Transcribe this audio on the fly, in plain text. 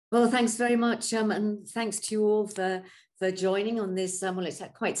Well, thanks very much, and thanks to you all for joining on this. Well, it's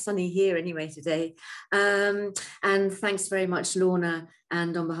quite sunny here anyway today, and thanks very much, Lorna,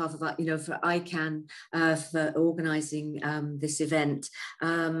 and on behalf of for iCAN for organising this event.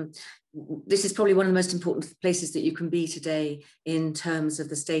 This is probably one of the most important places that you can be today in terms of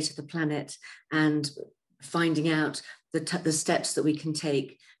the state of the planet and finding out the steps that we can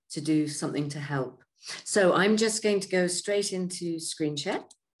take to do something to help. So I'm just going to go straight into screen share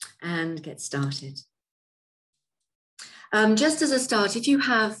and get started. Just as a start, if you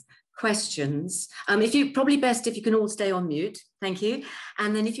have questions, probably best if you can all stay on mute, thank you.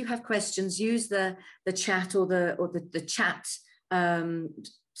 And then if you have questions, use the chat or the chat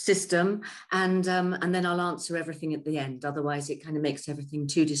system, and then I'll answer everything at the end. Otherwise, it kind of makes everything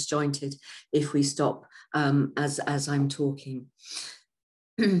too disjointed if we stop as I'm talking.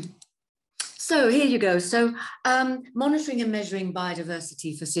 So here you go. So monitoring and measuring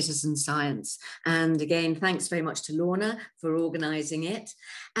biodiversity for citizen science. And again, thanks very much to Lorna for organising it.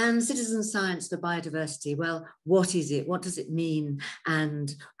 And citizen science for biodiversity. Well, what is it? What does it mean?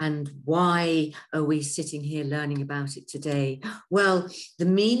 And why are we sitting here learning about it today? Well, the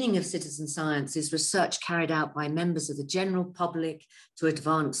meaning of citizen science is research carried out by members of the general public to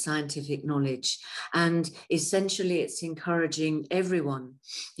advance scientific knowledge. And essentially, it's encouraging everyone,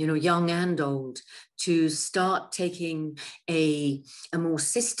 young and old, to start taking a more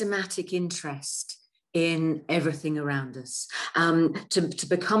systematic interest in everything around us, to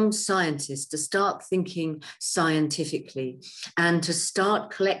become scientists, to start thinking scientifically, and to start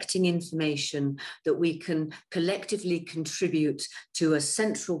collecting information that we can collectively contribute to a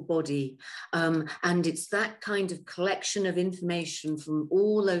central body. And it's that kind of collection of information from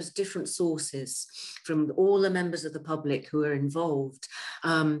all those different sources, from all the members of the public who are involved,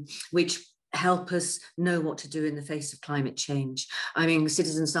 which help us know what to do in the face of climate change. I mean,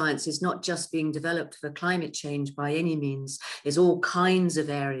 citizen science is not just being developed for climate change by any means. It's all kinds of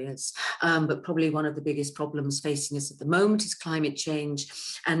areas, but probably one of the biggest problems facing us at the moment is climate change.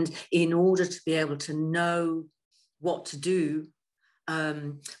 And in order to be able to know what to do,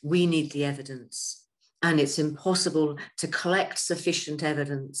 we need the evidence. And it's impossible to collect sufficient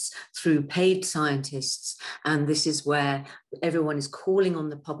evidence through paid scientists. And this is where everyone is calling on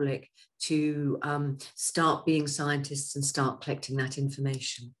the public to start being scientists and start collecting that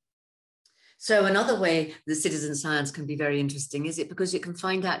information. So another way that citizen science can be very interesting is because you can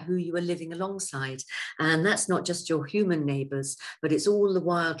find out who you are living alongside. And that's not just your human neighbours, but it's all the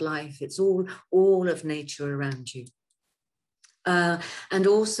wildlife, it's all of nature around you. And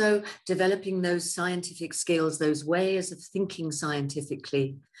also developing those scientific skills, those ways of thinking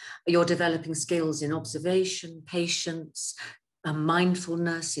scientifically. You're developing skills in observation, patience,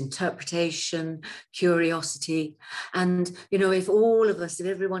 mindfulness, interpretation, curiosity. And, if all of us, if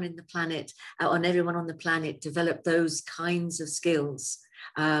everyone in the planet, everyone on the planet developed those kinds of skills,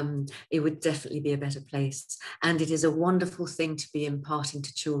 it would definitely be a better place. And it is a wonderful thing to be imparting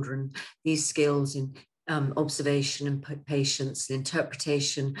to children, these skills in observation and patience and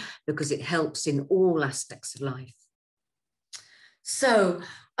interpretation, because it helps in all aspects of life. So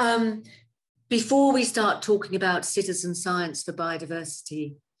before we start talking about citizen science for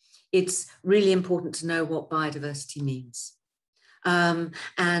biodiversity, it's really important to know what biodiversity means. And,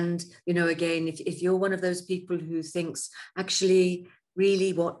 again, if you're one of those people who thinks, actually,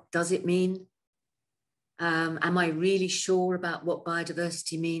 really, what does it mean? Am I really sure about what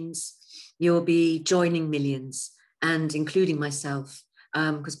biodiversity means? You'll be joining millions, and including myself,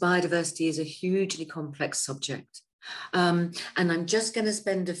 because biodiversity is a hugely complex subject. And I'm just going to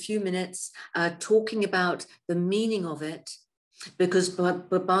spend a few minutes talking about the meaning of it, because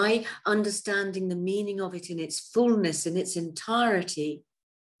by understanding the meaning of it in its fullness, in its entirety,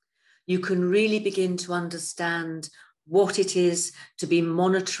 you can really begin to understand what it is to be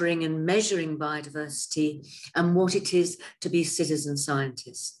monitoring and measuring biodiversity, and what it is to be citizen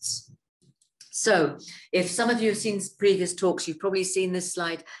scientists. So if some of you have seen previous talks, you've probably seen this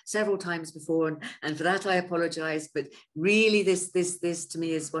slide several times before, and for that I apologize, but really this to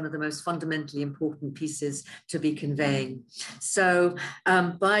me is one of the most fundamentally important pieces to be conveying. So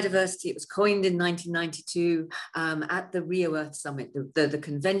biodiversity, it was coined in 1992 at the Rio Earth Summit, the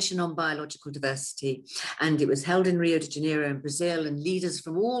Convention on Biological Diversity, and it was held in Rio de Janeiro in Brazil, and leaders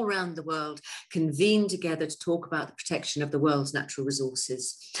from all around the world convened together to talk about the protection of the world's natural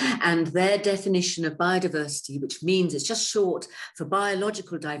resources. And their definition of biodiversity, which means it's just short for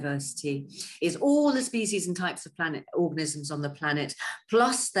biological diversity, is all the species and types of organisms on the planet,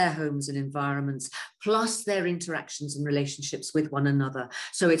 plus their homes and environments, plus their interactions and relationships with one another.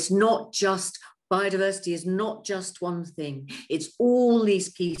 So it's not just biodiversity is not just one thing. It's all these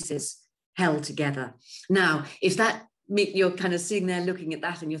pieces held together. Now, if that, you're kind of sitting there looking at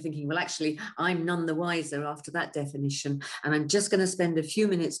that and you're thinking, well, actually, I'm none the wiser after that definition. And I'm just going to spend a few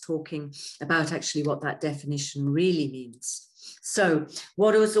minutes talking about actually what that definition really means. So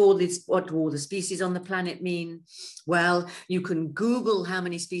what do all the species on the planet mean? Well, you can Google how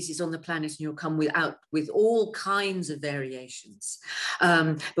many species on the planet and you'll come with all kinds of variations.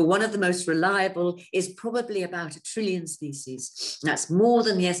 But one of the most reliable is probably about 1 trillion species. That's more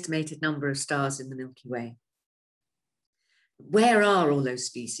than the estimated number of stars in the Milky Way. Where are all those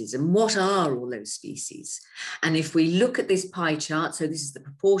species and what are all those species? And if we look at this pie chart, so this is the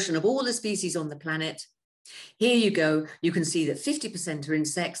proportion of all the species on the planet. Here you go, you can see that 50% are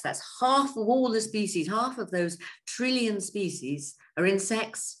insects. That's half of all the species, half of those 1 trillion species are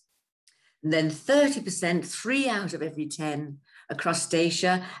insects. And then 30%, 3 out of every 10 are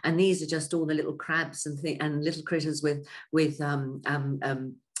crustacea. And these are just all the little crabs and little critters with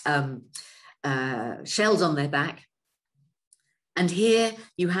shells on their back. And here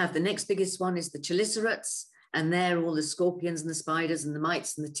you have the next biggest one is the chelicerates. And they're all the scorpions and the spiders and the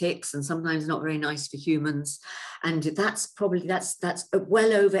mites and the ticks, and sometimes not very nice for humans. And that's probably, that's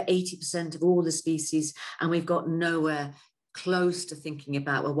well over 80% of all the species. And we've got nowhere close to thinking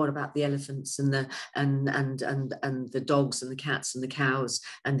about, well, what about the elephants and the dogs and the cats and the cows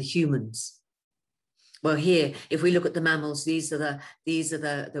and the humans? Well, here, if we look at the mammals, these are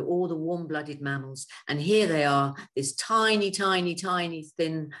all the warm-blooded mammals. And here they are, this tiny, tiny, tiny,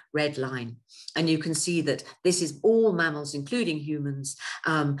 thin red line. And you can see that this is all mammals, including humans.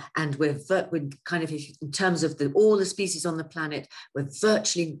 And we're kind of, in terms of all the species on the planet, we're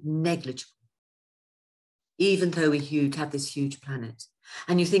virtually negligible, even though we have this huge planet.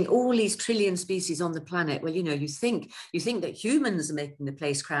 And you think all these 1 trillion species on the planet, well, you know, you think that humans are making the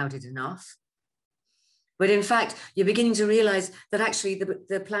place crowded enough. But in fact, you're beginning to realize that actually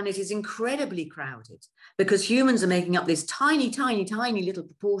the planet is incredibly crowded because humans are making up this tiny, tiny, tiny little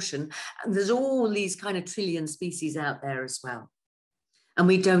proportion. And there's all these kind of 1 trillion species out there as well. And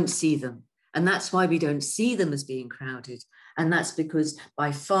we don't see them. And that's why we don't see them as being crowded. And that's because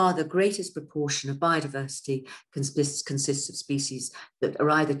by far the greatest proportion of biodiversity consists of species that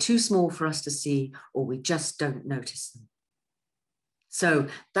are either too small for us to see or we just don't notice them. So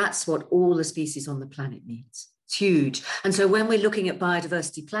that's what all the species on the planet means. It's huge. And so when we're looking at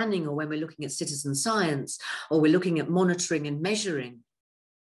biodiversity planning, or when we're looking at citizen science, or we're looking at monitoring and measuring,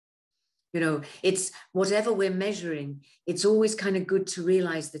 you know, it's whatever we're measuring, it's always kind of good to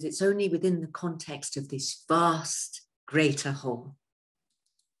realize that it's only within the context of this vast, greater whole.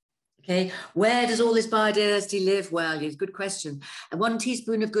 Okay, where does all this biodiversity live? Well, it's a good question. And 1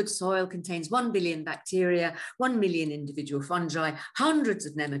 teaspoon of good soil contains 1 billion bacteria, 1 million individual fungi, hundreds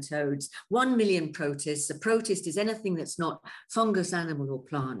of nematodes, 1 million protists. A protist is anything that's not fungus, animal, or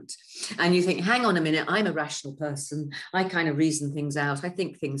plant. And you think, hang on a minute, I'm a rational person. I kind of reason things out. I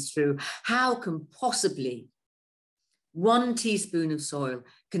think things through. How can possibly 1 teaspoon of soil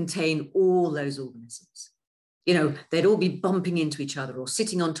contain all those organisms? You know, they'd all be bumping into each other or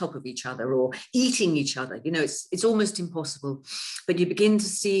sitting on top of each other or eating each other. You know, it's almost impossible. But you begin to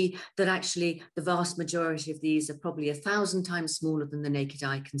see that actually the vast majority of these are probably 1,000 times smaller than the naked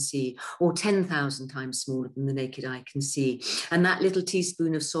eye can see, or 10,000 times smaller than the naked eye can see. And that little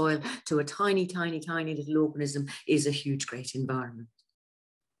teaspoon of soil to a tiny, tiny, tiny little organism is a huge, great environment.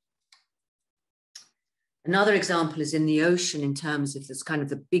 Another example is in the ocean in terms of this kind of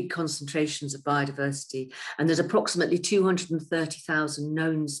the big concentrations of biodiversity. And there's approximately 230,000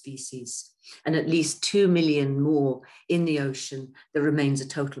 known species and at least 2 million more in the ocean that remains a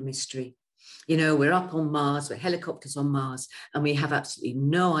total mystery. You know, we're up on Mars, we're helicopters on Mars, and we have absolutely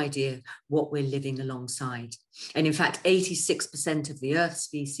no idea what we're living alongside. And in fact, 86% of the Earth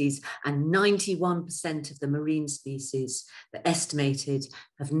species and 91% of the marine species that are estimated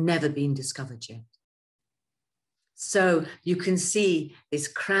have never been discovered yet. So you can see this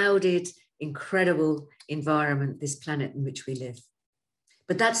crowded, incredible environment, this planet in which we live.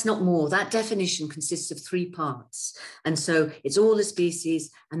 But that's not more. That definition consists of 3 parts. And so it's all the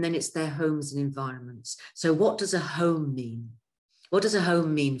species, and then it's their homes and environments. So what does a home mean? What does a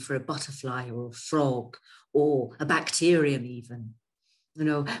home mean for a butterfly or a frog or a bacterium even? You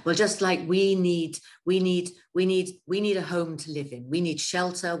know, well, just like we need a home to live in. We need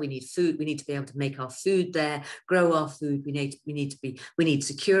shelter, we need food, we need to be able to make our food there, grow our food, we need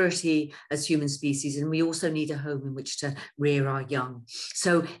security as human species, and we also need a home in which to rear our young.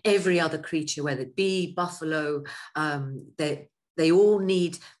 So every other creature, whether it be buffalo, they all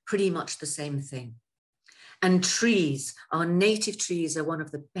need pretty much the same thing. And trees, our native trees are one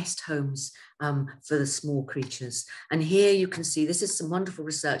of the best homes for the small creatures. And here you can see, this is some wonderful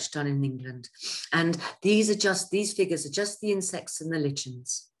research done in England. And these figures are just the insects and the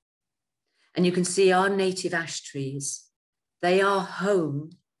lichens. And you can see our native ash trees. They are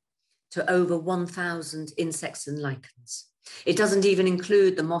home to over 1,000 insects and lichens. It doesn't even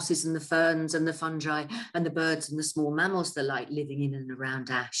include the mosses and the ferns and the fungi and the birds and the small mammals that like living in and around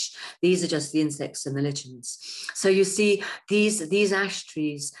ash. These are just the insects and the lichens. So you see these ash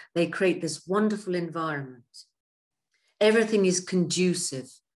trees, they create this wonderful environment. Everything is conducive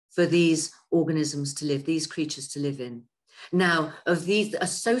for these organisms to live, these creatures to live in. Now, of these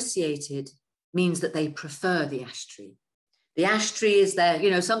associated means that they prefer the ash tree. The ash tree is there,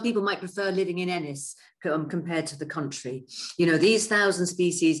 you know, some people might prefer living in Ennis compared to the country. You know, these 1,000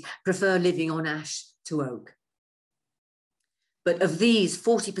 species prefer living on ash to oak. But of these,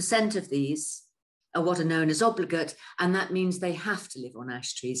 40% of these are what are known as obligate, and that means they have to live on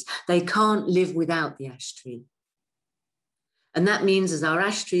ash trees. They can't live without the ash tree. And that means as our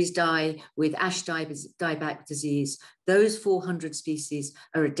ash trees die with ash dieback disease, those 400 species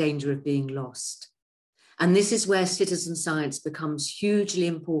are at danger of being lost. And this is where citizen science becomes hugely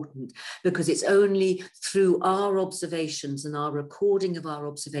important, because it's only through our observations and our recording of our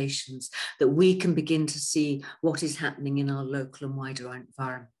observations that we can begin to see what is happening in our local and wider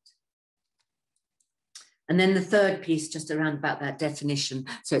environment. And then the third piece, just around about that definition.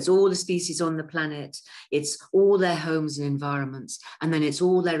 So it's all the species on the planet, it's all their homes and environments, and then it's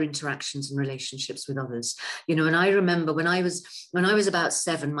all their interactions and relationships with others. You know, and I remember when I was about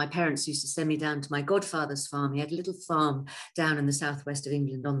 7, my parents used to send me down to my godfather's farm. He had a little farm down in the southwest of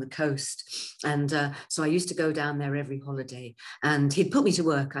England on the coast. And so I used to go down there every holiday, and he'd put me to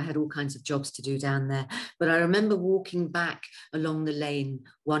work. I had all kinds of jobs to do down there. But I remember walking back along the lane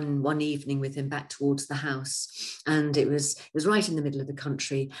one evening with him back towards the house. And it was right in the middle of the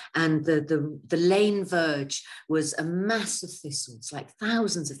country, and the lane verge was a mass of thistles, like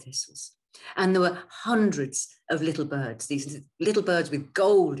thousands of thistles, and there were hundreds of little birds, these little birds with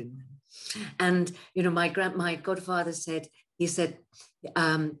gold in them. And you know, my godfather said, he said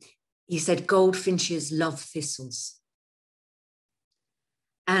goldfinches love thistles.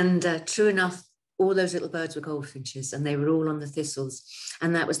 And true enough, all those little birds were goldfinches, and they were all on the thistles.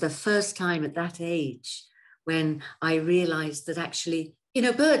 And that was the first time at that age when I realized that actually, you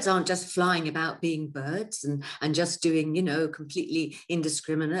know, birds aren't just flying about being birds and just doing, you know, completely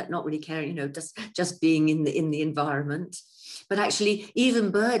indiscriminate, not really caring, you know, just being in the environment. But actually, even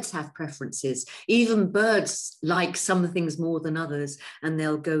birds have preferences. Even birds like some things more than others, and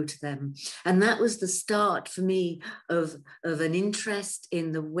they'll go to them. And that was the start for me of an interest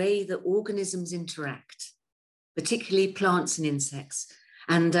in the way that organisms interact, particularly plants and insects.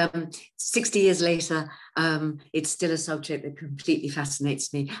 And 60 years later, it's still a subject that completely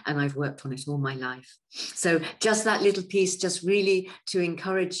fascinates me, and I've worked on it all my life. So just that little piece, just really to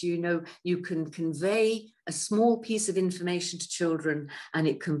encourage you, know, you can convey a small piece of information to children and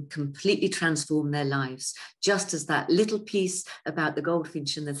it can completely transform their lives, just as that little piece about the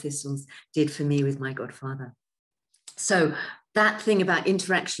goldfinch and the thistles did for me with my godfather. So that thing about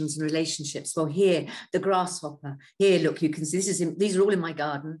interactions and relationships. Well, here, the grasshopper. Here, look, you can see these are all in my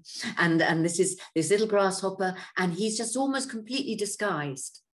garden. And this is this little grasshopper, and he's just almost completely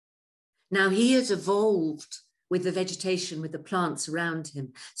disguised. Now, he has evolved with the vegetation, with the plants around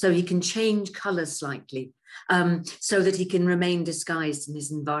him, so he can change color slightly, so that he can remain disguised in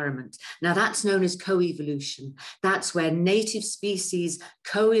his environment. Now, that's known as co-evolution. That's where native species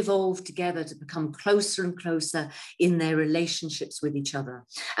co-evolve together to become closer and closer in their relationships with each other.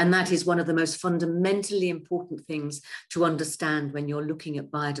 And that is one of the most fundamentally important things to understand when you're looking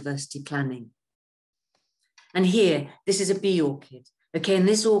at biodiversity planning. And here, this is a bee orchid. Okay, and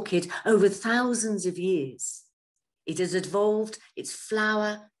this orchid, over thousands of years, it has evolved, its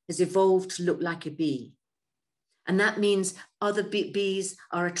flower has evolved to look like a bee. And that means other bees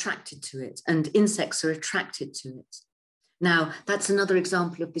are attracted to it and insects are attracted to it. Now, that's another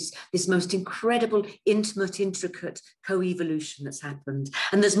example of this most incredible, intimate, intricate co-evolution that's happened.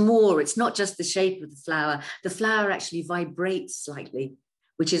 And there's more. It's not just the shape of the flower. The flower actually vibrates slightly,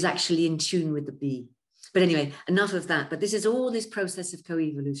 which is actually in tune with the bee. But anyway, enough of that. But this is all this process of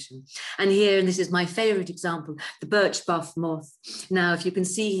co-evolution. And here, and this is my favorite example, the birch buff moth. Now, if you can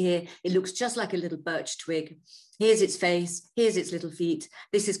see here, it looks just like a little birch twig. Here's its face, here's its little feet.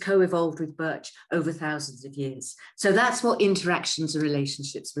 This is co-evolved with birch over thousands of years. So that's what interactions and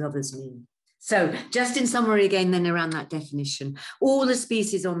relationships with others mean. So just in summary again, then around that definition, all the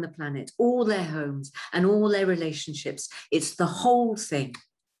species on the planet, all their homes and all their relationships, it's the whole thing.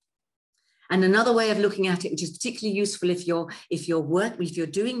 And another way of looking at it, which is particularly useful if you're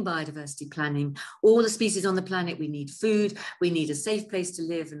doing biodiversity planning, all the species on the planet, we need food, we need a safe place to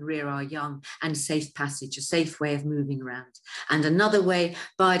live and rear our young, and safe passage, a safe way of moving around. And another way,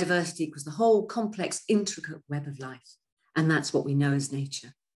 biodiversity equals the whole complex, intricate web of life. And that's what we know as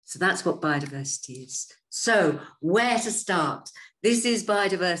nature. So that's what biodiversity is. So where to start? This is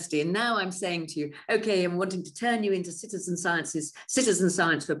biodiversity. And now I'm saying to you, okay, I'm wanting to turn you into citizen science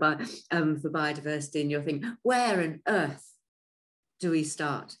for biodiversity. And you're thinking, where on earth do we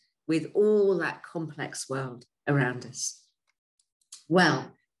start with all that complex world around us?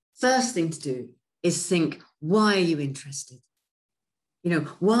 Well, first thing to do is think, why are you interested? You know,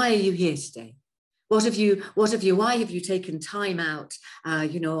 why are you here today? Why have you taken time out,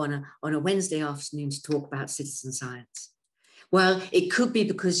 on a Wednesday afternoon to talk about citizen science? Well, it could be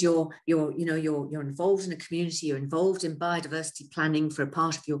because you're involved in a community, you're involved in biodiversity planning for a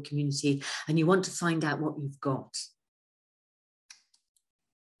part of your community, and you want to find out what you've got.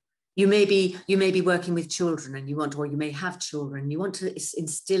 You may be working with children, and or you may have children. You want to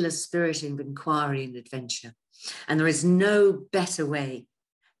instill a spirit of inquiry and adventure, and there is no better way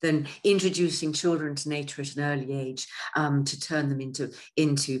than introducing children to nature at an early age to turn them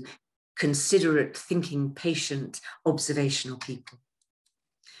into considerate, thinking, patient, observational people.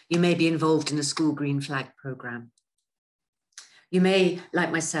 You may be involved in a school green flag program. You may,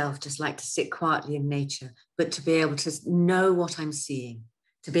 like myself, just like to sit quietly in nature, but to be able to know what I'm seeing,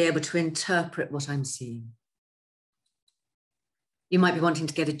 to be able to interpret what I'm seeing. You might be wanting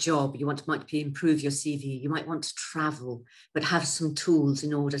to get a job, might improve your CV, you might want to travel, but have some tools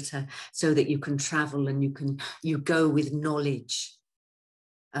in order so that you can travel and you go with knowledge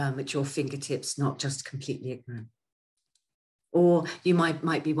at your fingertips, not just completely ignorant. Or you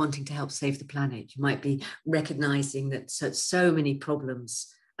might be wanting to help save the planet. You might be recognizing that so many problems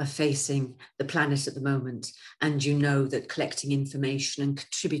are facing the planet at the moment, and you know that collecting information and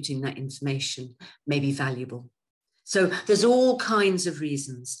contributing that information may be valuable. So there's all kinds of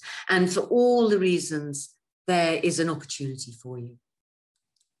reasons, and for all the reasons, there is an opportunity for you.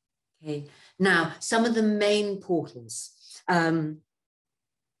 Okay, now some of the main portals.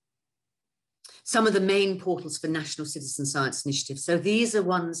 Some of the main portals for National Citizen Science Initiative. So these are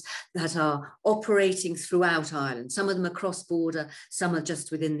ones that are operating throughout Ireland. Some of them are cross-border, some are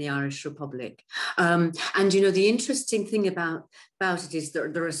just within the Irish Republic. And you know, the interesting thing about it is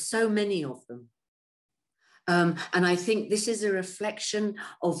that there are so many of them. And I think this is a reflection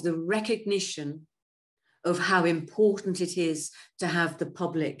of the recognition of how important it is to have the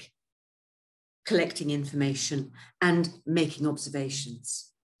public collecting information and making observations.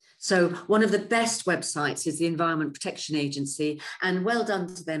 So one of the best websites is the Environment Protection Agency, and well done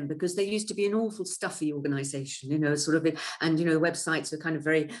to them, because they used to be an awful stuffy organisation, you know, and you know, websites are kind of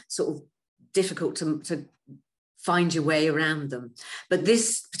very sort of difficult to find your way around them. But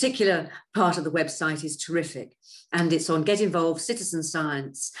this particular part of the website is terrific, and it's on Get Involved Citizen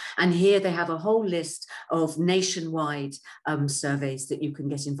Science. And here they have a whole list of nationwide surveys that you can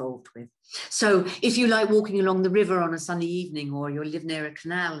get involved with. So if you like walking along the river on a sunny evening, or you live near a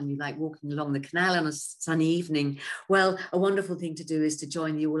canal and you like walking along the canal on a sunny evening, well, a wonderful thing to do is to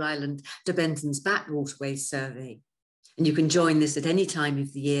join the All Ireland de Benton's Bat Waterways Survey. And you can join this at any time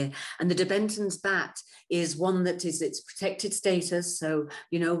of the year. And the de Benton's bat is one that is its protected status. So,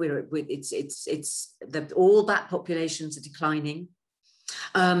 you know, all bat populations are declining.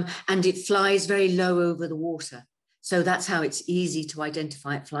 And it flies very low over the water. So that's how it's easy to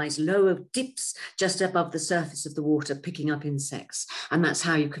identify. It flies low, dips just above the surface of the water, picking up insects. And that's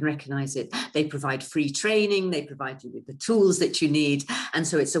how you can recognize it. They provide free training. They provide you with the tools that you need. And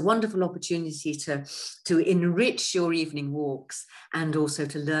so it's a wonderful opportunity to enrich your evening walks, and also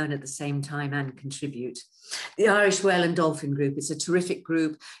to learn at the same time and contribute. The Irish Whale and Dolphin Group is a terrific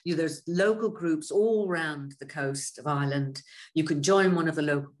group. There's local groups all around the coast of Ireland. You can join one of the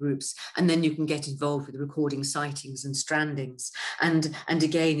local groups, and then you can get involved with recording sightings and strandings. And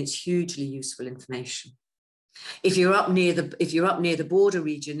again, it's hugely useful information. If you're up near the border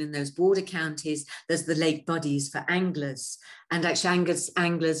region, in those border counties, there's the Lake Buddies for anglers. And actually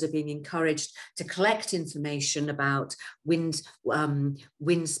anglers are being encouraged to collect information about wind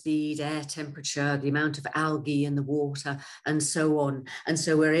speed, air temperature, the amount of algae in the water, and so on. And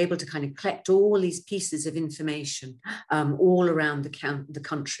so we're able to kind of collect all these pieces of information all around the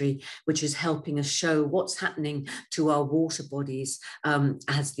country, which is helping us show what's happening to our water bodies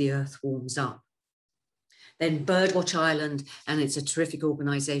as the earth warms up. Then Birdwatch Ireland, and it's a terrific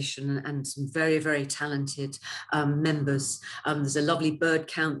organisation and some very, very talented members. There's a lovely bird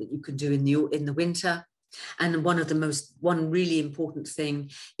count that you can do in the winter. And one really important thing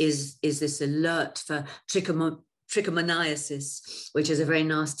is this alert for trichomoniasis, which is a very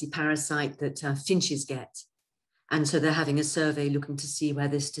nasty parasite that finches get. And so they're having a survey looking to see where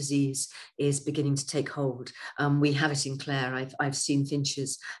this disease is beginning to take hold. We have it in Clare. I've seen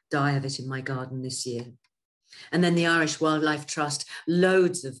finches die of it in my garden this year. And then the Irish Wildlife Trust,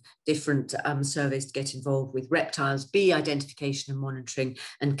 loads of different surveys to get involved with: reptiles, bee identification and monitoring,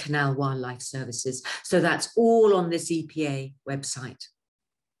 and canal wildlife services. So that's all on this EPA website.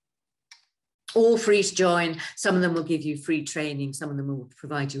 All free to join. Some of them will give you free training. Some of them will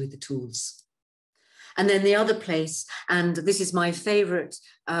provide you with the tools. And then the other place, and this is my favourite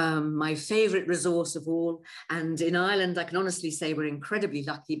resource of all, and in Ireland I can honestly say we're incredibly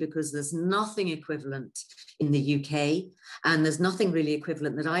lucky, because there's nothing equivalent in the UK, and there's nothing really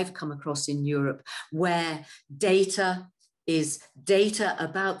equivalent that I've come across in Europe, where data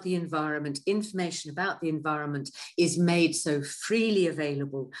about the environment, information about the environment is made so freely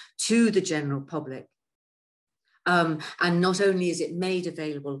available to the general public. And not only is it made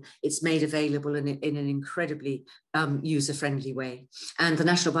available, it's made available in an incredibly user-friendly way. And the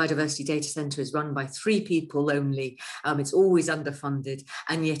National Biodiversity Data Centre is run by 3 people only. It's always underfunded,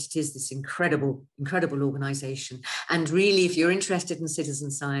 and yet it is this incredible organisation. And really, if you're interested in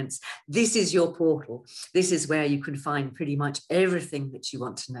citizen science, this is your portal. This is where you can find pretty much everything that you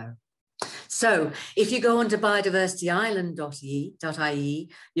want to know. So if you go on to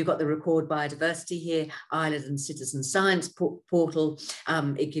biodiversityisland.ie, you've got the Record Biodiversity here, Ireland and Citizen Science portal.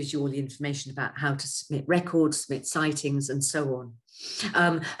 It gives you all the information about how to submit records, submit sightings, and so on.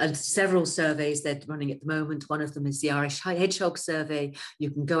 And several surveys they're running at the moment. One of them is the Irish Hedgehog Survey.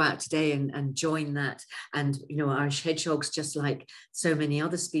 You can go out today and join that. And, you know, Irish hedgehogs, just like so many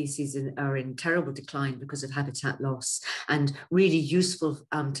other species, are in terrible decline because of habitat loss, and really useful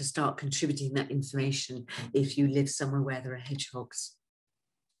to start contributing that information if you live somewhere where there are hedgehogs.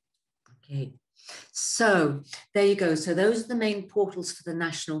 Okay. So there you go. So those are the main portals for the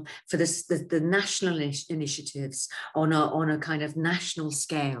national, for the national initiatives on a kind of national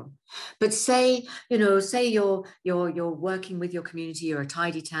scale. But say, you know, say you're working with your community, you're a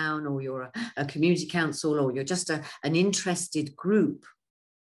tidy town, or you're a community council, or you're just an interested group,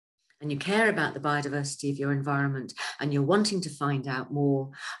 and you care about the biodiversity of your environment, and you're wanting to find out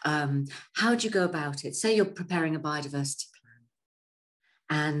more. How do you go about it? Say you're preparing a biodiversity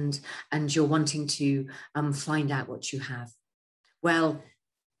and you're wanting to find out what you have. Well,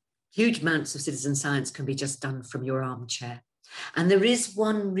 huge amounts of citizen science can be just done from your armchair. And there is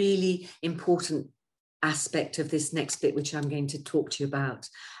one really important aspect of this next bit, which I'm going to talk to you about.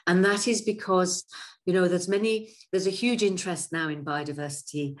 And that is because, you know, there's a huge interest now in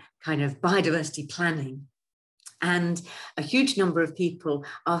biodiversity, kind of biodiversity planning. And a huge number of people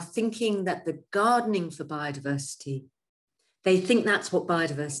are thinking that the gardening for biodiversity, they think that's what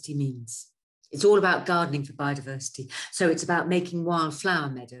biodiversity means. It's all about gardening for biodiversity. So it's about making wildflower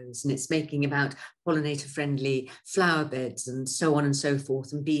meadows, and it's making about pollinator-friendly flower beds and so on and so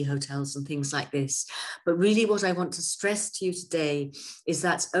forth, and bee hotels and things like this. But really what I want to stress to you today is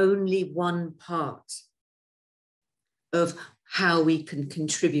that's only one part of how we can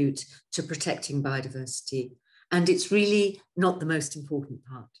contribute to protecting biodiversity. And it's really not the most important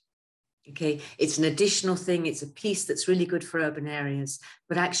part. Okay, it's an additional thing. It's a piece that's really good for urban areas,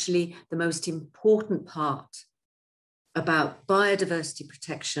 but actually the most important part about biodiversity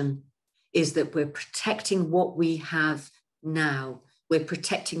protection is that we're protecting what we have now. We're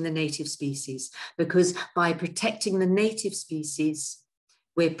protecting the native species, because by protecting the native species,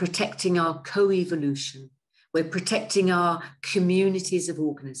 we're protecting our co-evolution. We're protecting our communities of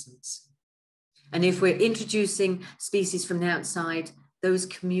organisms. And if we're introducing species from the outside, those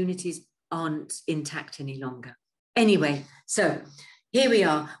communities aren't intact any longer. Anyway, so here we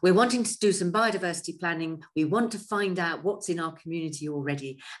are. We're wanting to do some biodiversity planning. We want to find out what's in our community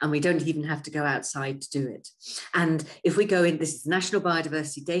already, and we don't even have to go outside to do it. And if we go in, this is the National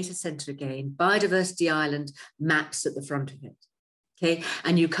Biodiversity Data Centre again, Biodiversity Island, maps at the front of it. Okay,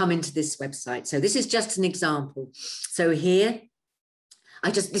 and you come into this website. So this is just an example. So here,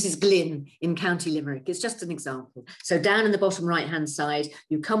 this is Glyn in County Limerick. It's just an example. So down in the bottom right-hand side,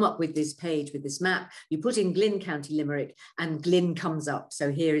 you come up with this page with this map, you put in Glyn, County Limerick, and Glyn comes up.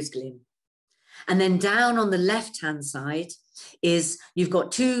 So here is Glyn. And then down on the left-hand side is, you've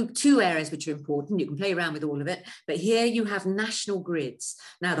got two areas which are important. You can play around with all of it, but here you have national grids.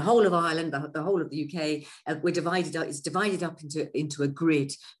 Now, the whole of Ireland, the whole of the UK, it's divided up into a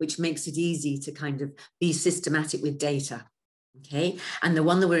grid, which makes it easy to kind of be systematic with data. Okay, and the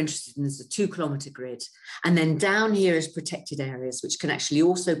one that we're interested in is the 2-kilometre grid. And then down here is protected areas, which can actually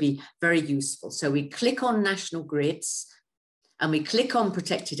also be very useful. So we click on national grids and we click on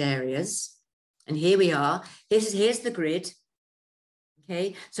protected areas. And here we are. Here's the grid.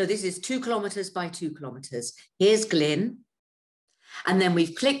 Okay, so this is 2 kilometres by 2 kilometres. Here's Glyn. And then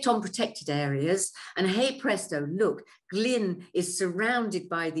we've clicked on protected areas, and hey presto, look, Glyn is surrounded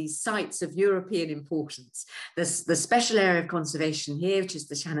by these sites of European importance. There's the special area of conservation here, which is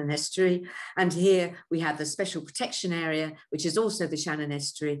the Shannon Estuary, and here we have the special protection area, which is also the Shannon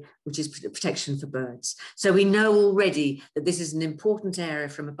Estuary, which is protection for birds. So we know already that this is an important area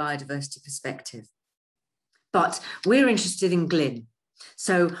from a biodiversity perspective. But we're interested in Glyn.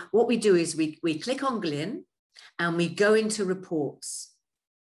 So what we do is we click on Glyn, and we go into reports.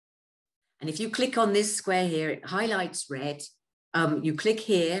 And if you click on this square here, it highlights red. You click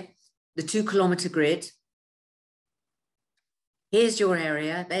here, the 2-kilometre grid. Here's your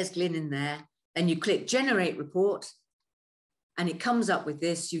area. There's Glyn in there. Then you click generate report, and it comes up with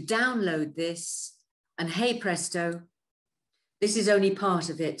this. You download this, and hey presto, this is only part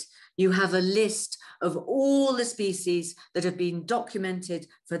of it. You have a list of all the species that have been documented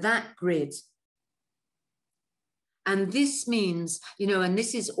for that grid. And this means, you know, and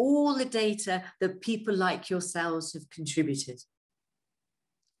this is all the data that people like yourselves have contributed.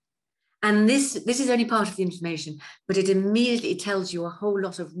 And this is only part of the information, but it immediately tells you a whole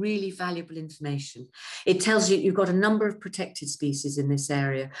lot of really valuable information. It tells you you've got a number of protected species in this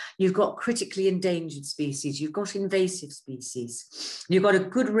area. You've got critically endangered species. You've got invasive species. You've got a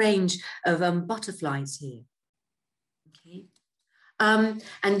good range of butterflies here. Okay.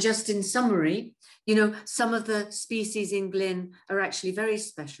 And just in summary, you know, some of the species in Glyn are actually very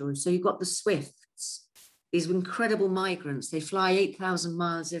special. So you've got the swifts, these incredible migrants. They fly 8,000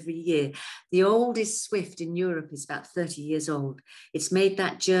 miles every year. The oldest swift in Europe is about 30 years old. It's made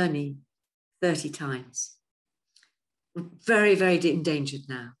that journey 30 times. Very, very endangered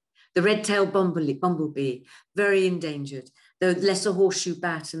now. The red-tailed bumblebee, very endangered. The lesser horseshoe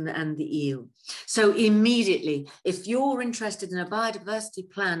bat and the eel. So immediately, if you're interested in a biodiversity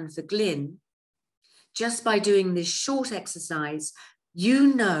plan for Glyn, just by doing this short exercise,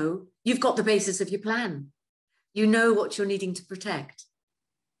 you know you've got the basis of your plan. You know what you're needing to protect.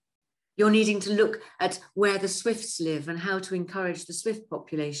 You're needing to look at where the swifts live and how to encourage the swift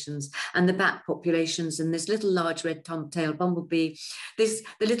populations and the bat populations and this little large red-tailed bumblebee. This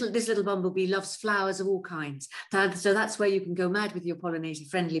little bumblebee loves flowers of all kinds. So that's where you can go mad with your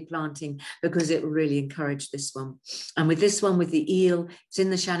pollinator-friendly planting, because it will really encourage this one. And with this one, with the eel, it's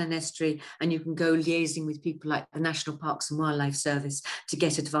in the Shannon Estuary, and you can go liaising with people like the National Parks and Wildlife Service to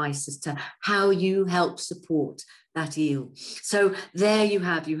get advice as to how you help support that eel. So there you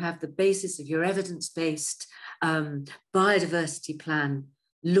have the basis of your evidence-based biodiversity plan,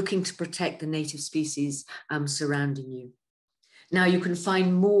 looking to protect the native species surrounding you. Now you can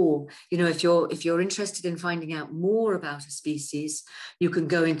find more, you know, if you're interested in finding out more about a species, you can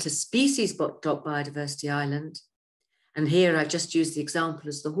go into species.biodiversity island. And here I've just used the example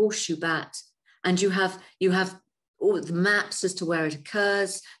as the horseshoe bat, and you have all the maps as to where it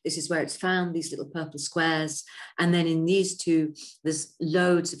occurs. This is where it's found, these little purple squares. And then in these two, there's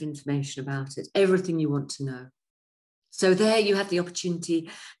loads of information about it, everything you want to know. So there you have the opportunity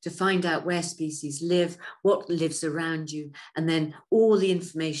to find out where species live, what lives around you, and then all the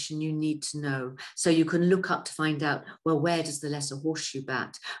information you need to know. So you can look up to find out, well, where does the lesser horseshoe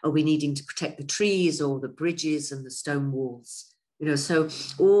bat? Are we needing to protect the trees or the bridges and the stone walls? You know, so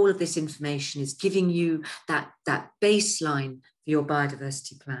all of this information is giving you that baseline for your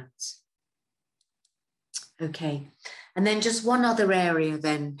biodiversity plans. Okay, and then just one other area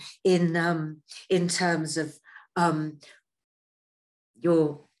then in terms of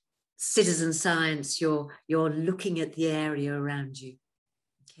your citizen science, you're looking at the area around you.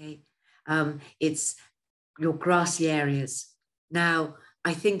 Okay, it's your grassy areas. Now,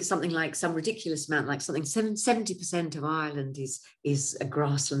 I think something like some ridiculous amount, like something 70% of Ireland is a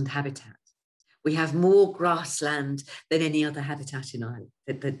grassland habitat. We have more grassland than any other habitat in Ireland,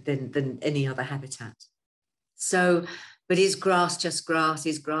 than any other habitat. So, but is grass just grass?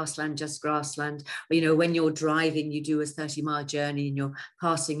 Is grassland just grassland? Or, you know, when you're driving, you do a 30-mile journey and you're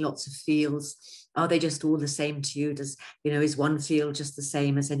passing lots of fields. Are they just all the same to you? You know, is one field just the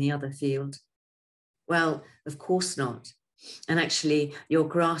same as any other field? Well, of course not. And actually, your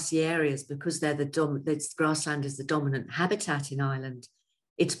grassy areas, because grassland is the dominant habitat in Ireland,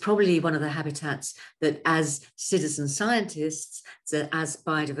 it's probably one of the habitats that, as citizen scientists, as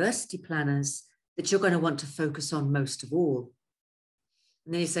biodiversity planners, that you're going to want to focus on most of all.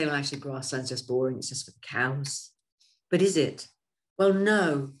 And then you say, well, actually, grassland's just boring. It's just for the cows. But is it? Well,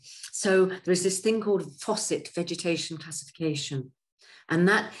 no. So there is this thing called faucet vegetation classification. And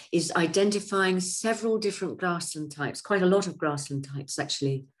that is identifying several different grassland types, quite a lot of grassland types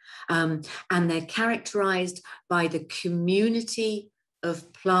actually. And they're characterized by the community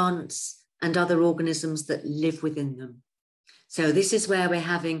of plants and other organisms that live within them. So this is where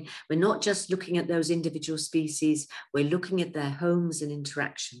we're not just looking at those individual species, we're looking at their homes and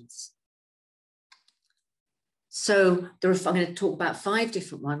interactions. So I'm going to talk about 5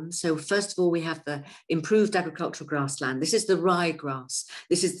 different ones. So first of all, we have the improved agricultural grassland. This is the ryegrass.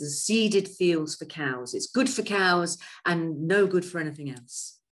 This is the seeded fields for cows. It's good for cows and no good for anything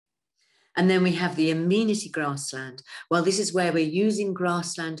else. And then we have the amenity grassland. Well, this is where we're using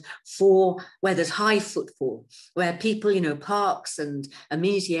grassland for where there's high footfall, where people, parks and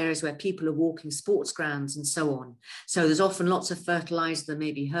amenity areas where people are walking, sports grounds and so on. So there's often lots of fertilizer, there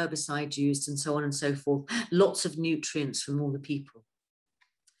may be herbicides used and so on and so forth, lots of nutrients from all the people.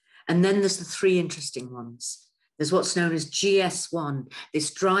 And then there's the 3 interesting ones. There's what's known as GS1,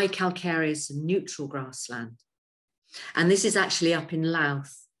 this dry calcareous and neutral grassland. And this is actually up in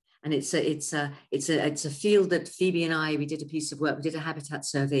Louth. And it's a field that Phoebe and I, we did a piece of work, we did a habitat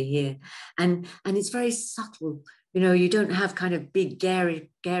survey here. And it's very subtle. You don't have kind of big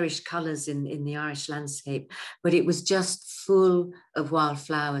garish colours in the Irish landscape, but it was just full of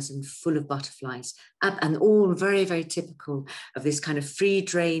wildflowers and full of butterflies, and all very, very typical of this kind of free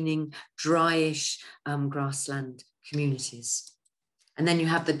draining, dryish grassland communities. And then you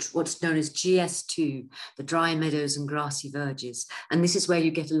have what's known as GS2, the dry meadows and grassy verges. And this is where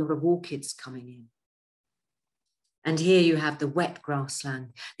you get a lot of orchids coming in. And here you have the wet grassland.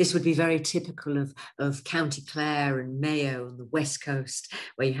 This would be very typical of County Clare and Mayo on the west coast,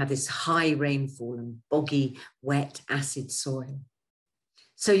 where you have this high rainfall and boggy, wet, acid soil.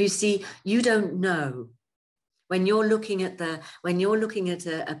 So you see, you don't know. When you're looking at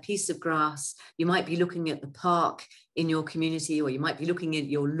a piece of grass, you might be looking at the park in your community, or you might be looking at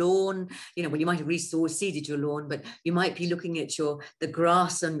your lawn. Well, you might have seeded your lawn, but you might be looking at the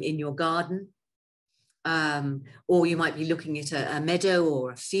grass in your garden, or you might be looking at a meadow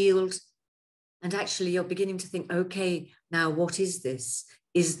or a field, and actually you're beginning to think, okay, now what is this?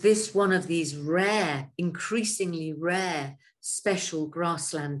 Is this one of these rare, increasingly rare, special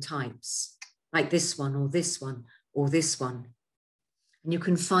grassland types? Like this one, or this one, or this one. And you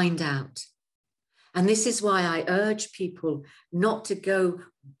can find out. And this is why I urge people not to go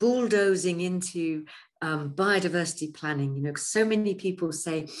bulldozing into biodiversity planning, because so many people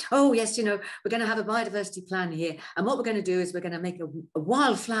say, oh, yes, we're going to have a biodiversity plan here. And what we're going to do is we're going to make a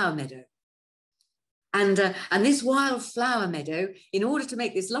wildflower meadow. And this wildflower meadow, in order to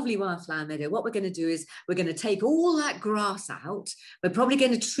make this lovely wildflower meadow, what we're going to do is we're going to take all that grass out. We're probably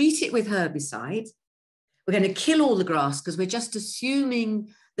going to treat it with herbicide. We're going to kill all the grass because we're just assuming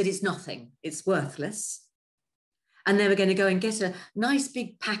that it's nothing, it's worthless. And then we're going to go and get a nice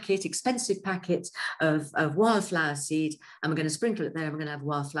big packet, expensive packet of wildflower seed, and we're going to sprinkle it there, and we're going to have a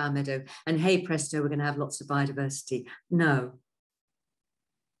wildflower meadow. And hey, presto, we're going to have lots of biodiversity. No.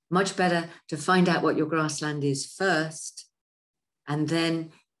 Much better to find out what your grassland is first, and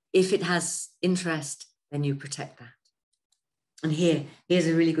then if it has interest, then you protect that. And here's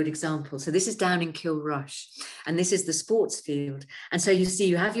a really good example. So this is down in Kilrush, and this is the sports field. And so you see,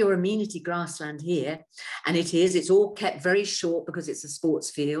 you have your amenity grassland here, and it's all kept very short because it's a sports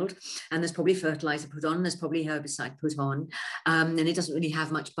field, and there's probably fertilizer put on, there's probably herbicide put on, and it doesn't really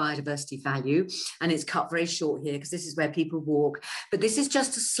have much biodiversity value, and it's cut very short here because this is where people walk. But this is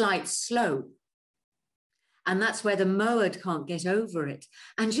just a slight slope, and that's where the mower can't get over it.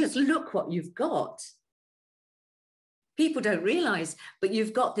 And just look what you've got. People don't realize, but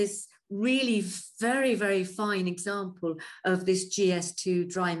you've got this really very, very fine example of this GS2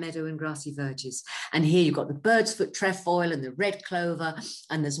 dry meadow and grassy verges. And here you've got the bird's foot trefoil and the red clover,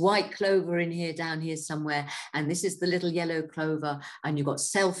 and there's white clover in here, down here somewhere. And this is the little yellow clover, and you've got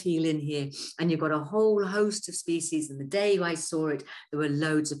self-heal in here, and you've got a whole host of species. And the day I saw it, there were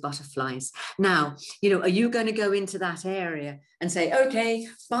loads of butterflies. Now, are you going to go into that area and say, okay,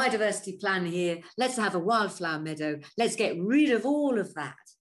 biodiversity plan here, let's have a wildflower meadow, let's get rid of all of that,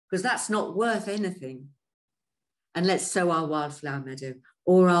 because that's not worth anything, and let's sow our wildflower meadow?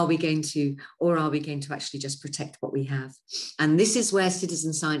 Or are we going to actually just protect what we have? And this is where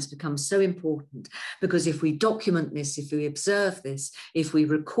citizen science becomes so important, because if we document this, if we observe this, if we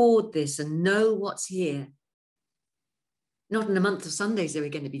record this and know what's here, not in a month of Sundays are we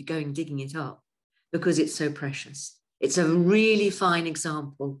going to be going digging it up, because it's so precious. It's a really fine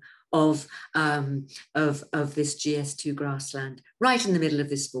example of this GS2 grassland right in the middle of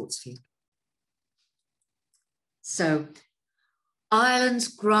this sports field. So Ireland's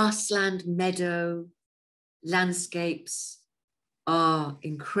grassland meadow landscapes are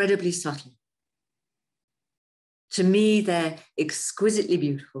incredibly subtle. To me, they're exquisitely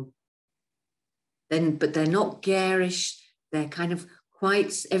beautiful. But they're not garish. They're kind of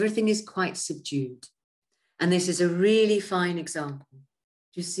everything is quite subdued. And this is a really fine example.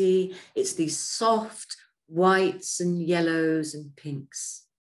 You see, it's these soft whites and yellows and pinks.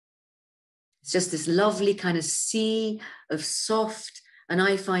 It's just this lovely kind of sea of soft, and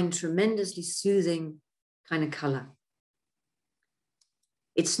I find tremendously soothing kind of color.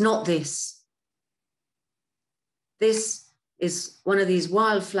 It's not this. This is one of these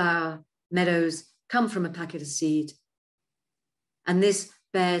wildflower meadows come from a packet of seed. And this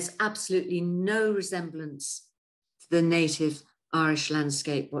bears absolutely no resemblance to the native Irish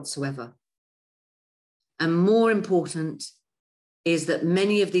landscape whatsoever. And more important is that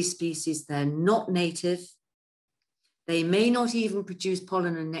many of these species, they're not native. They may not even produce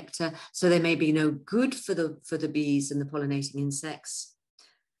pollen and nectar, so they may be no good for the bees and the pollinating insects.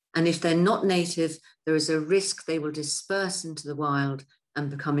 And if they're not native, there is a risk they will disperse into the wild and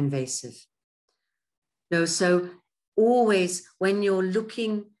become invasive. So always when you're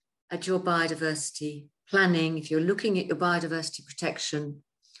looking at your biodiversity planning, if you're looking at your biodiversity protection,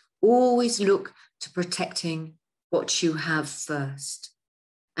 always look to protecting what you have first.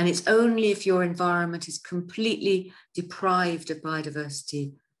 And it's only if your environment is completely deprived of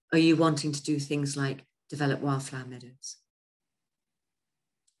biodiversity are you wanting to do things like develop wildflower meadows.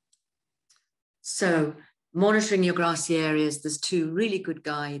 So monitoring your grassy areas, there's two really good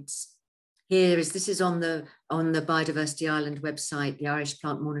guides. This is on the Biodiversity Ireland website, the Irish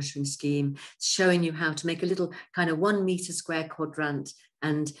Plant Monitoring Scheme, showing you how to make a little kind of 1 meter square quadrant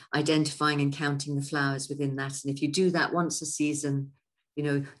and identifying and counting the flowers within that. And if you do that once a season,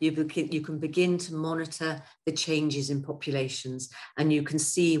 you can begin to monitor the changes in populations, and you can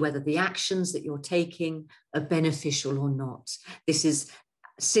see whether the actions that you're taking are beneficial or not. This is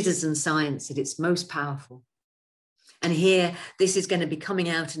citizen science at its most powerful. And here, this is going to be coming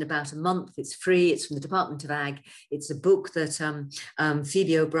out in about a month. It's free. It's from the Department of Ag. It's a book that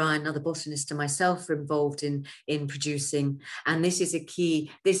Phoebe O'Brien, another botanist, and myself are involved in producing. And this is a key.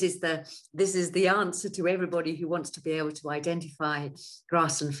 This is the answer to everybody who wants to be able to identify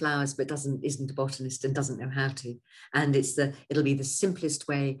grass and flowers, but isn't a botanist and doesn't know how to. And it'll be the simplest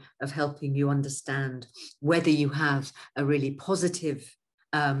way of helping you understand whether you have a really positive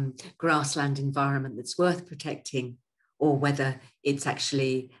grassland environment that's worth protecting, or whether it's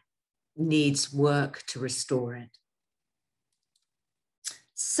actually needs work to restore it.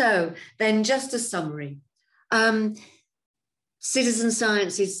 So then just a summary. Citizen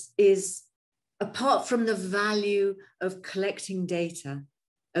science is apart from the value of collecting data,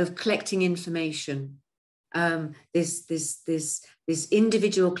 of collecting information, this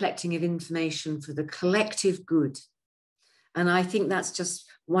individual collecting of information for the collective good. And I think that's just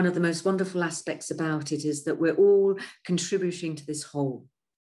one of the most wonderful aspects about it, is that we're all contributing to this whole.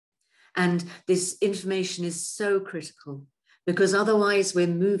 And this information is so critical, because otherwise we're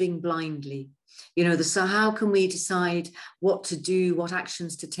moving blindly. So how can we decide what to do, what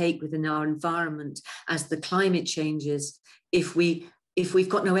actions to take within our environment as the climate changes if we've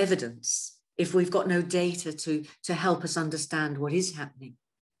got no evidence, if we've got no data to help us understand what is happening?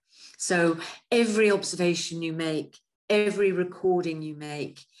 So every observation you make, every recording you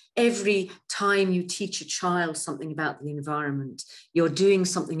make, every time you teach a child something about the environment, you're doing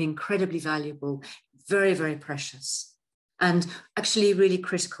something incredibly valuable, very, very precious, and actually really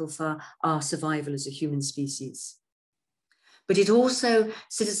critical for our survival as a human species. But it also,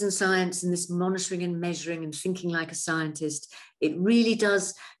 citizen science and this monitoring and measuring and thinking like a scientist, it really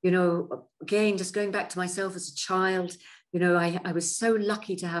does, again, just going back to myself as a child, I was so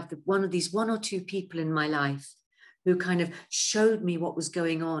lucky to have one or two people in my life who kind of showed me what was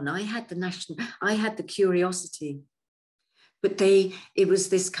going on. I had the curiosity, but it was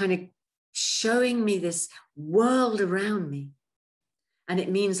this kind of showing me this world around me. And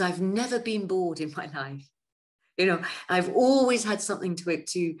it means I've never been bored in my life. I've always had something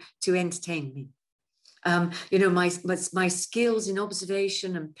to entertain me. My skills in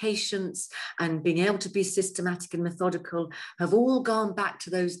observation and patience and being able to be systematic and methodical have all gone back to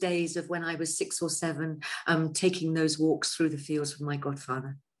those days of when I was 6 or 7, taking those walks through the fields with my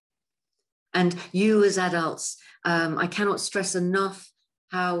godfather. And you as adults, I cannot stress enough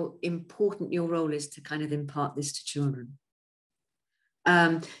how important your role is to kind of impart this to children.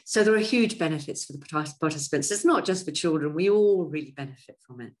 So there are huge benefits for the participants. It's not just for children, we all really benefit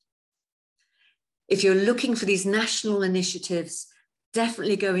from it. If you're looking for these national initiatives,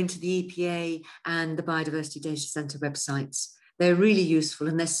 definitely go into the EPA and the Biodiversity Data Centre websites. They're really useful,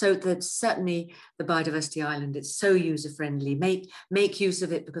 and that's certainly the Biodiversity Island. It's so user-friendly. Make use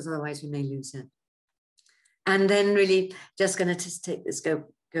of it, because otherwise we may lose it. And then really just going to take this,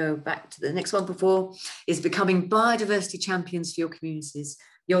 go back to the next one before, is becoming biodiversity champions for your communities.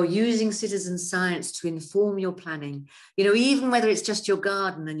 You're using citizen science to inform your planning, even whether it's just your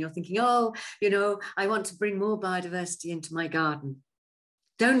garden and you're thinking, oh, I want to bring more biodiversity into my garden.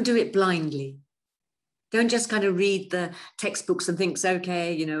 Don't do it blindly. Don't just kind of read the textbooks and think,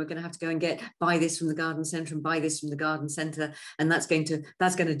 okay, we're going to have to go and buy this from the garden centre and buy this from the garden centre, and that's going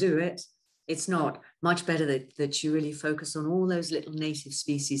to do it. It's not. Much better that you really focus on all those little native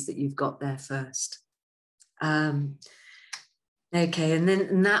species that you've got there first. Okay, and then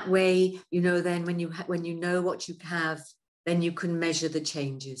in that way, then when you know what you have, then you can measure the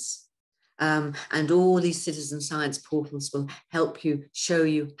changes. And all these citizen science portals will help you, show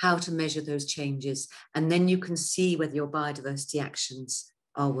you how to measure those changes. And then you can see whether your biodiversity actions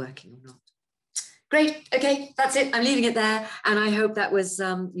are working or not. Great, okay, that's it. I'm leaving it there. And I hope that was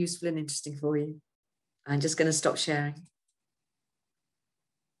useful and interesting for you. I'm just going to stop sharing.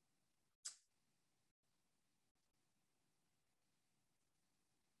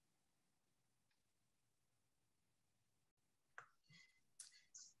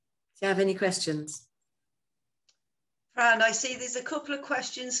 Do you have any questions? Fran, I see there's a couple of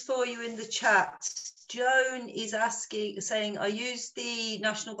questions for you in the chat. Joan is saying, I use the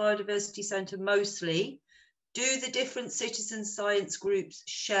National Biodiversity Centre mostly. Do the different citizen science groups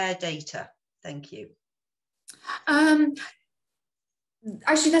share data? Thank you.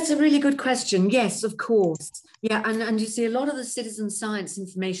 Actually, that's a really good question. Yes, of course. Yeah, and you see a lot of the citizen science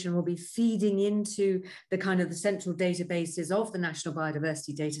information will be feeding into the kind of the central databases of the National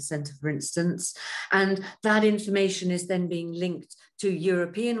Biodiversity Data Centre, for instance. And that information is then being linked to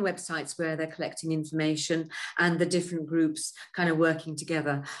European websites where they're collecting information, and the different groups kind of working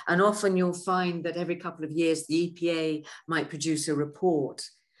together. And often you'll find that every couple of years, the EPA might produce a report,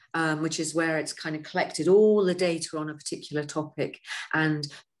 which is where it's kind of collected all the data on a particular topic and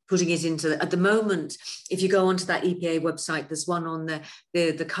putting it into, at the moment, if you go onto that EPA website, there's one on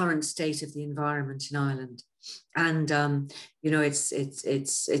the current state of the environment in Ireland. And, well,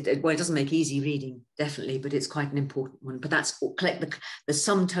 it doesn't make easy reading, definitely, but it's quite an important one. But that's collect the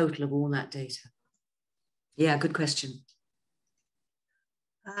sum total of all that data. Yeah, good question.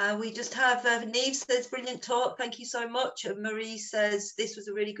 We just have Neve says, brilliant talk, thank you so much. And Marie says, this was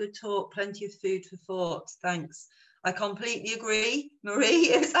a really good talk, plenty of food for thought, thanks. I completely agree,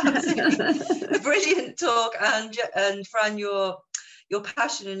 Marie. It was absolutely a brilliant talk, and Fran, your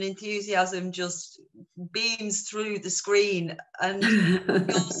passion and enthusiasm just beams through the screen, and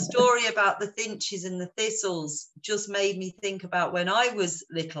your story about the finches and the thistles just made me think about when I was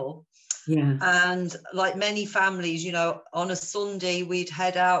little. Yeah. And like many families, on a Sunday we'd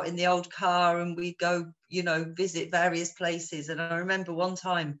head out in the old car and we'd go, visit various places. And I remember one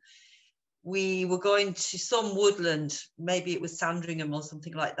time we were going to some woodland, maybe it was Sandringham or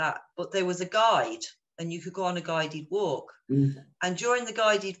something like that, but there was a guide and you could go on a guided walk. And during the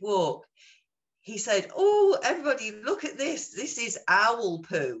guided walk, he said, oh, everybody, look at this. This is owl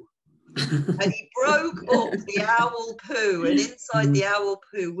poo. And he broke up the owl poo, and inside the owl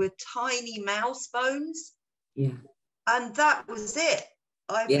poo were tiny mouse bones. Yeah. And that was it.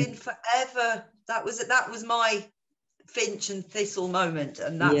 I've been forever. That was my finch and thistle moment,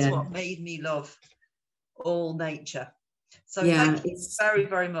 and that's what made me love all nature. So thank you very,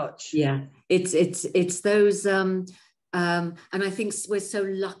 very much. Yeah, it's those and I think we're so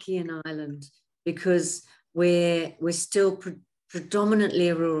lucky in Ireland because we're still predominantly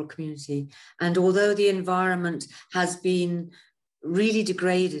a rural community, and although the environment has been really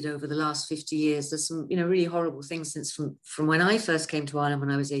degraded over the last 50 years, there's some really horrible things since from when I first came to Ireland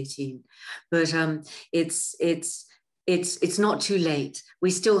when I was 18, but it's not too late.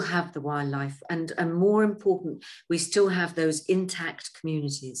 We still have the wildlife, and more important, we still have those intact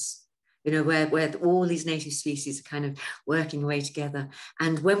communities, where all these native species are kind of working away together.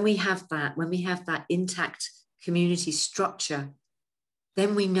 And when we have that intact community structure,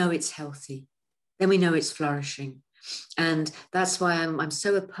 then we know it's healthy, then we know it's flourishing. And that's why I'm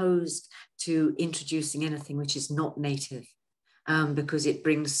so opposed to introducing anything which is not native, because it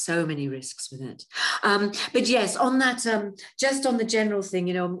brings so many risks with it. But yes, on that, just on the general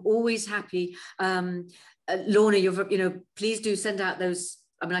thing, I'm always happy. Lorna, please do send out those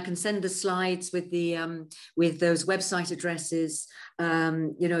I mean, I can send the slides with the with those website addresses.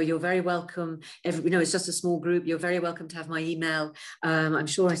 You know, you're very welcome. You know, it's just a small group. You're very welcome to have my email. I'm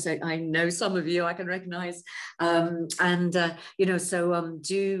sure I know some of you I can recognize. You know, so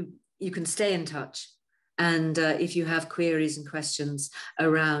you can stay in touch. And if you have queries and questions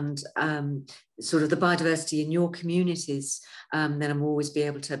around sort of the biodiversity in your communities, then I'm always be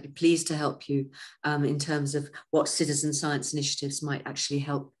pleased to help you in terms of what citizen science initiatives might actually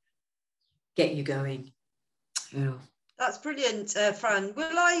help get you going. Oh. That's brilliant, Fran.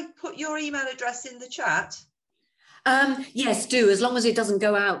 Will I put your email address in the chat? Yes, do, as long as it doesn't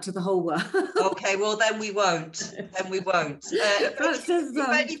go out to the whole world. Okay, well then we won't. Then we won't. If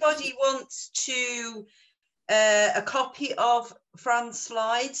anybody wants to a copy of Fran's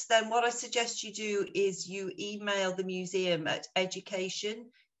slides, then what I suggest you do is you email the museum at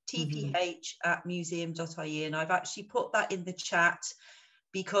education@museum.ie, and I've actually put that in the chat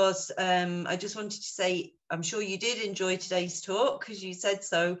because I just wanted to say I'm sure you did enjoy today's talk because you said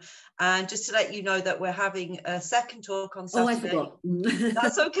so, and just to let you know that we're having a second talk on Saturday. Oh, I forgot.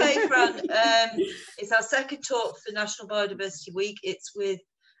 That's okay, Fran. It's our second talk for National Biodiversity Week. It's with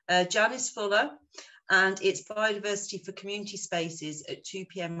Janice Fuller, and it's biodiversity for community spaces at 2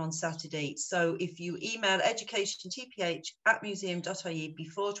 p.m. on Saturday. So if you email educationtph@museum.ie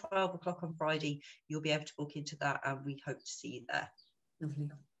before 12 o'clock on Friday, you'll be able to book into that, and we hope to see you there. Lovely.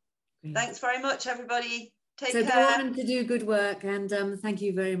 Great. Thanks very much, everybody. Take care. Go on to do good work, and thank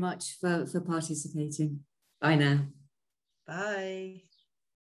you very much for participating. Bye now. Bye.